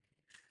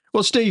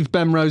Well, Steve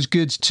Bemrose,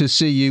 good to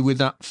see you with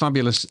that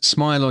fabulous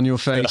smile on your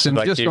face. And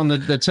just on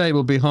the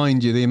table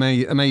behind you, the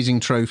amazing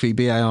trophy,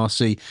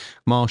 BARC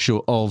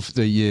Marshal of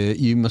the Year.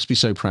 You must be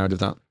so proud of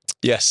that.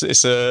 Yes,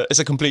 it's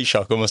a complete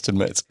shock, I must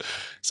admit.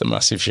 It's a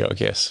massive shock,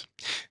 yes.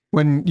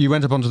 When you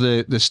went up onto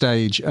the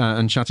stage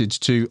and chatted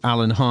to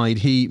Alan Hyde,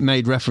 he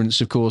made reference,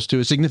 of course, to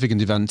a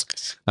significant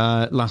event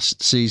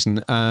last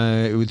season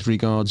with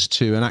regards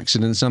to an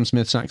accident, Sam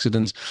Smith's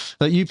accident,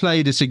 that you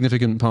played a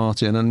significant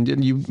part in,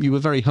 and you were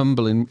very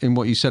humble in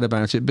what you said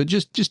about it. But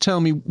just tell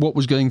me what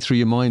was going through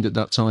your mind at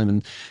that time.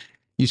 And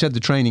you said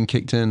the training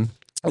kicked in.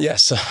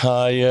 Yes,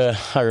 I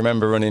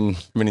remember running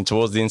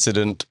towards the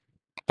incident.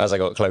 As I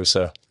got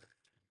closer,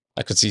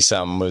 I could see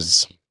Sam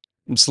was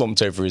slumped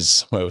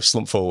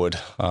forward,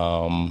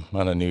 and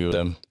I knew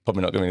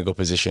probably not going to be in a good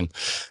position.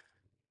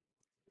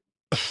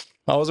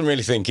 I wasn't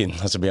really thinking,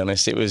 to be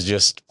honest. It was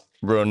just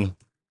run,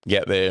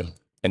 get there,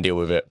 and deal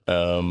with it.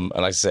 And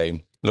like I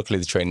say, luckily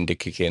the training did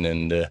kick in,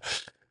 and I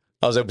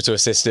was able to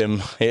assist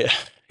him. It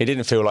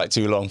didn't feel like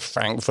too long.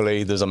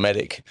 Thankfully, there's a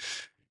medic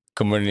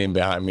come running in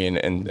behind me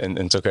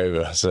and took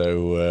over.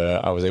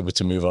 So I was able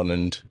to move on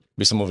and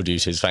with some other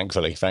duties,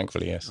 thankfully,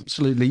 yes.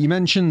 Absolutely. You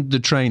mentioned the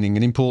training,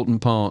 an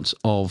important part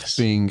of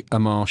being a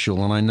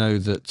marshal, and I know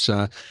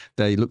that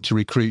they look to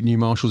recruit new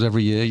marshals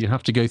every year. You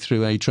have to go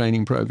through a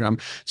training program.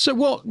 So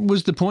what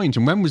was the point,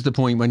 and when was the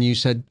point when you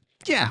said,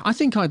 yeah, I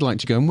think I'd like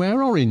to go and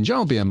wear orange,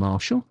 I'll be a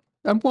marshal,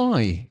 and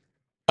why?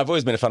 I've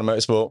always been a fan of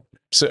motorsport.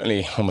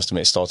 Certainly, I must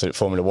admit, it started at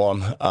Formula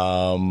One.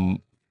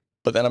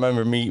 But then I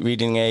remember me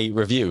reading a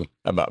review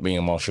about being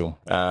a marshal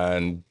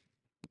and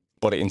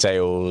what it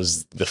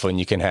entails, the fun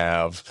you can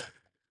have.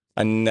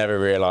 I never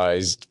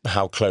realised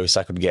how close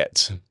I could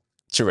get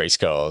to race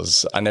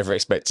cars. I never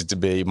expected to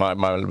be my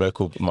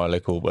local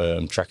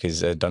track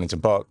is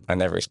Donington Park. I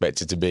never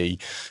expected to be,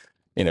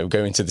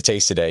 going to the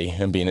taster day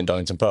and being at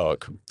Donington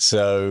Park.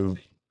 So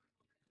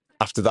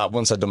after that,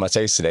 once I'd done my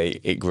taster day,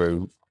 it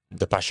grew,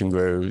 the passion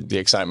grew, the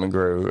excitement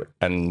grew,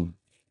 and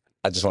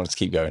I just wanted to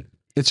keep going.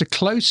 It's a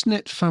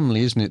close-knit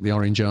family, isn't it, the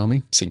Orange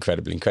Army? It's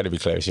incredibly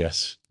close,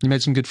 yes. You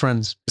made some good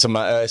friends. Some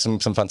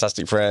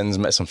fantastic friends,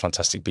 met some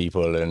fantastic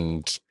people,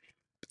 and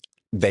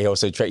they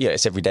also train. Yeah,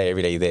 it's every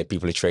day there.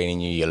 People are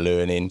training you, you're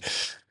learning.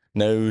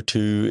 No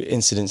two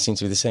incidents seem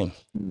to be the same.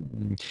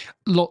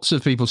 Lots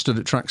of people stood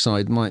at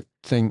trackside might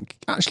think,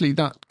 actually,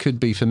 that could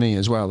be for me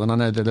as well. And I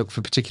know they look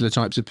for particular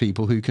types of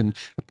people who can,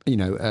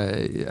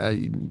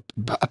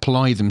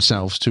 apply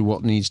themselves to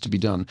what needs to be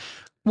done.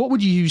 What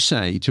would you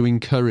say to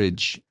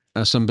encourage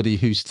somebody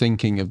who's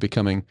thinking of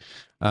becoming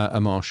a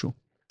marshal?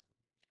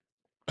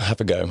 Have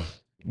a go.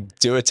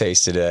 Do a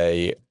taste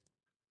today.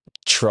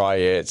 Try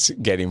it.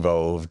 Get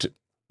involved.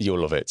 You'll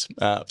love it.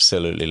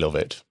 Absolutely love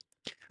it.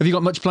 Have you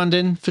got much planned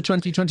in for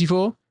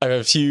 2024? I've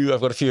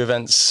got a few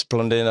events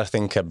planned in. I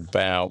think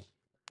about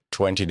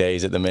 20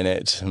 days at the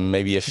minute.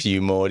 Maybe a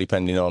few more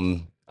depending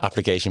on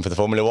application for the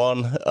Formula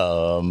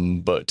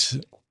One. But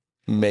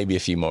maybe a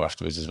few more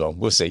afterwards as well.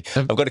 We'll see.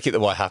 I've got to keep the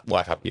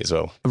wife happy as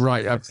well.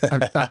 Right.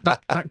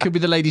 That could be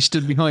the lady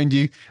stood behind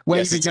you,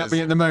 waving at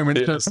me at the moment.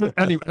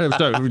 Anyway,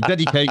 so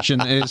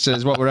dedication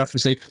is what we're after,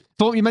 Steve.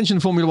 You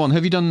mentioned Formula One.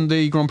 Have you done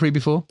the Grand Prix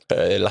before?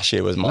 Last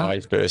year was my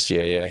first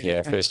year.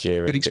 Yeah, first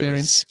year. Good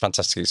experience.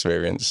 Fantastic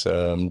experience.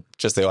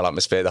 Just the whole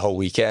atmosphere, the whole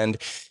weekend.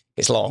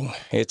 It's long.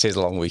 It is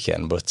a long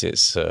weekend, but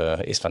it's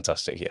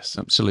fantastic, yes.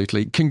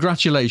 Absolutely.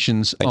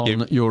 Congratulations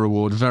on your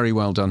award. Very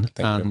well done.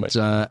 Thank you very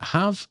much.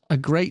 Have a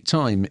great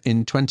time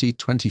in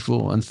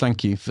 2024, and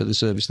thank you for the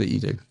service that you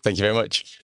do. Thank you very much.